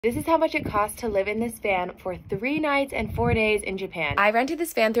This is how much it costs to live in this van for 3 nights and 4 days in Japan. I rented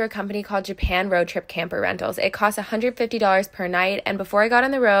this van through a company called Japan Road Trip Camper Rentals. It costs $150 per night, and before I got on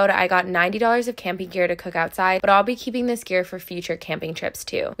the road, I got $90 of camping gear to cook outside, but I'll be keeping this gear for future camping trips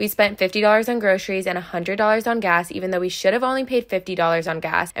too. We spent $50 on groceries and $100 on gas, even though we should have only paid $50 on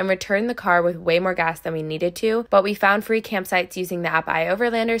gas and returned the car with way more gas than we needed to, but we found free campsites using the app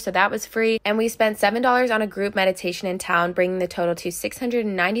iOverlander, so that was free, and we spent $7 on a group meditation in town, bringing the total to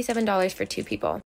 $697 for 2 people.